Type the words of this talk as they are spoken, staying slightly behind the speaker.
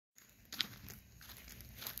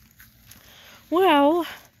Well,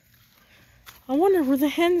 I wonder where the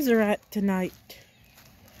hens are at tonight.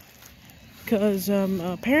 Because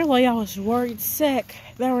apparently I was worried sick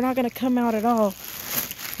they were not going to come out at all.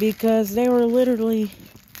 Because they were literally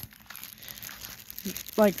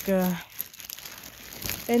like, and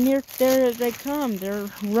here there they come. They're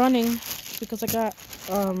running because I got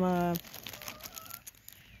the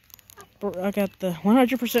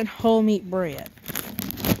 100% whole meat bread.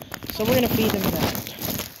 So we're gonna feed them that.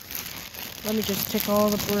 Let me just take all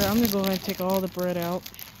the bread. I'm gonna go ahead and take all the bread out.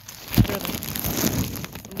 I'm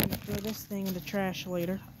gonna throw this thing in the trash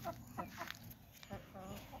later.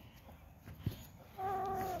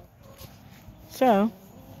 So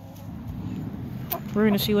we're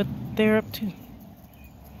gonna see what they're up to.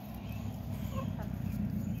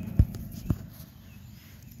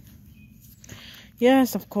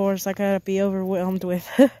 Yes, of course, I gotta be overwhelmed with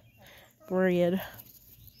bread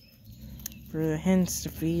for the hens to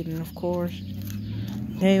feed, and of course,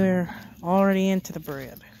 they were already into the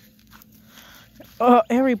bread.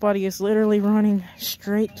 Everybody is literally running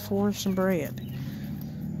straight for some bread.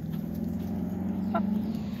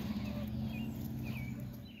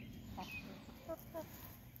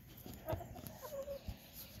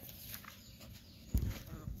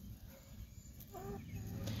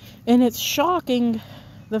 And it's shocking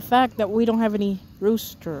the fact that we don't have any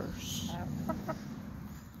roosters.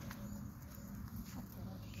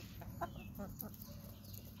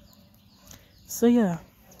 So yeah,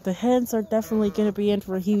 the hens are definitely going to be in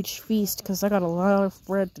for a huge feast because I got a lot of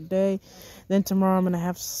bread today. Then tomorrow I'm going to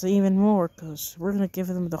have even more because we're going to give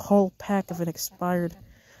them the whole pack of an expired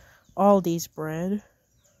Aldi's bread.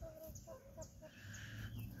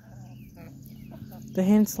 The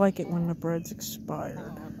hens like it when the bread's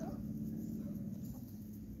expired.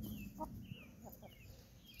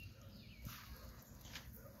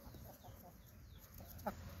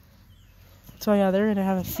 So yeah, they're going to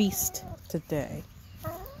have a feast today.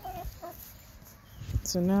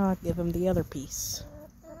 So now I give them the other piece.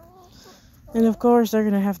 And of course, they're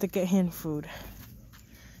going to have to get hen food.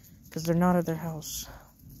 Because they're not at their house.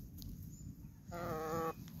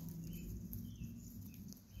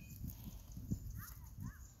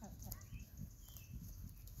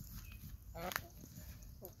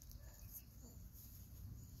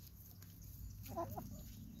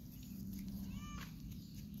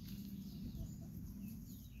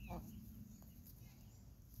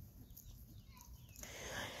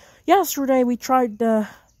 Yesterday we tried the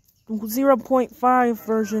 0.5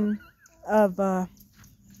 version of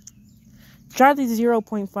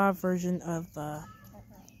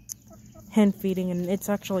hen feeding, and it's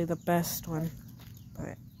actually the best one.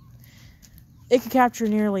 But it can capture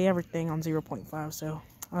nearly everything on 0.5, so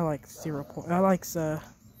I like 1x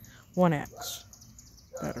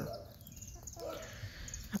better.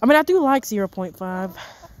 I mean, I do like 0.5.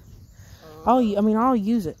 I'll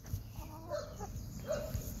use it.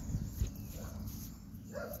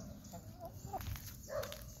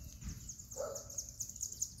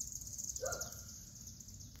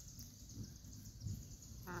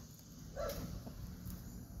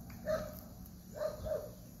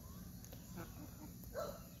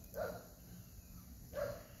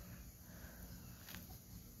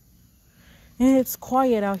 And it's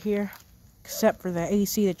quiet out here, except for the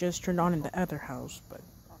AC that just turned on in the other house, but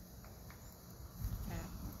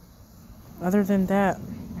other than that,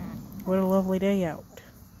 what a lovely day out.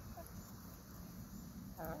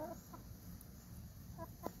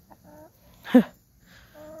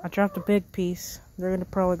 I dropped a big piece. They're gonna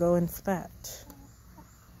probably go in for that.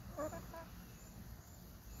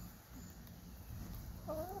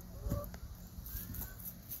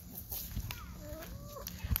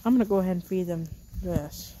 I'm gonna go ahead and feed them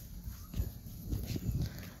this.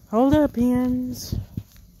 Hold up, hens.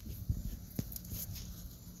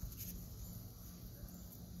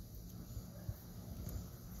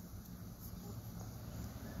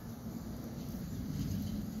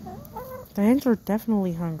 The hens are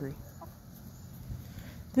definitely hungry.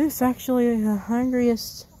 This is actually the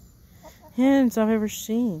hungriest hens I've ever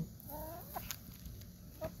seen.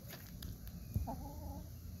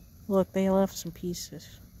 Look, they left some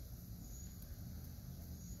pieces.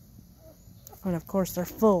 And of course they're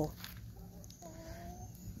full.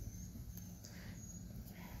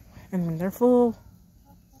 And when they're full,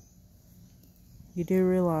 you do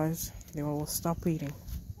realize they will stop eating.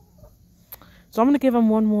 So I'm going to give them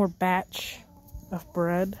one more batch of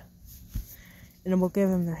bread. And then we'll give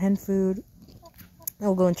them their hen food. And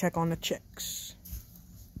we'll go and check on the chicks.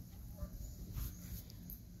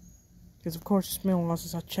 Because of course it's been a while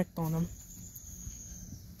since I checked on them.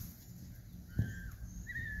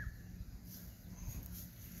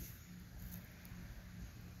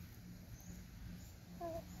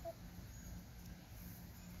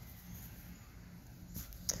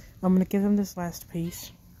 I'm gonna give them this last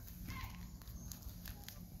piece.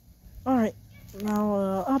 Alright,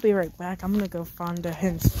 now I'll be right back. I'm gonna go find the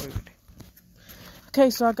hens food. Okay,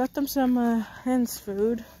 so I got them some hens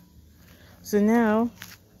food. So now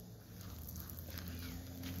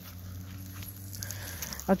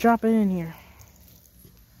I'll drop it in here.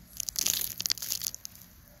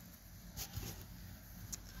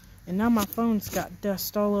 And now my phone's got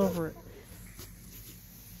dust all over it.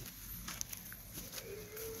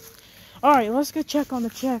 Alright, let's go check on the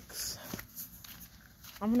chicks.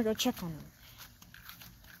 I'm gonna go check on them.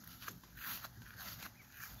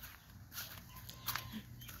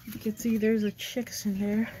 You can see there's the chicks in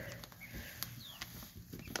there.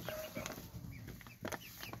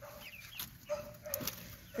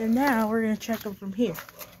 And now we're gonna check them from here.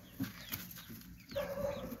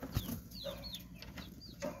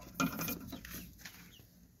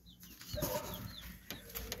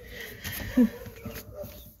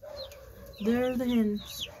 There are the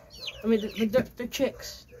hens. I mean, the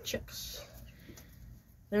chicks. Chicks.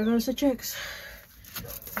 There goes the chicks.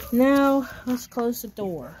 Now, let's close the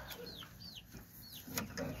door.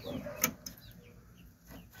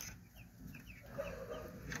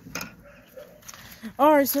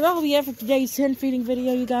 Alright, so that'll be it for today's hen feeding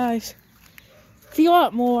video, you guys. If you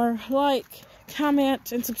want more, like,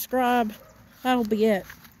 comment, and subscribe. That'll be it.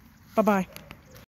 Bye-bye.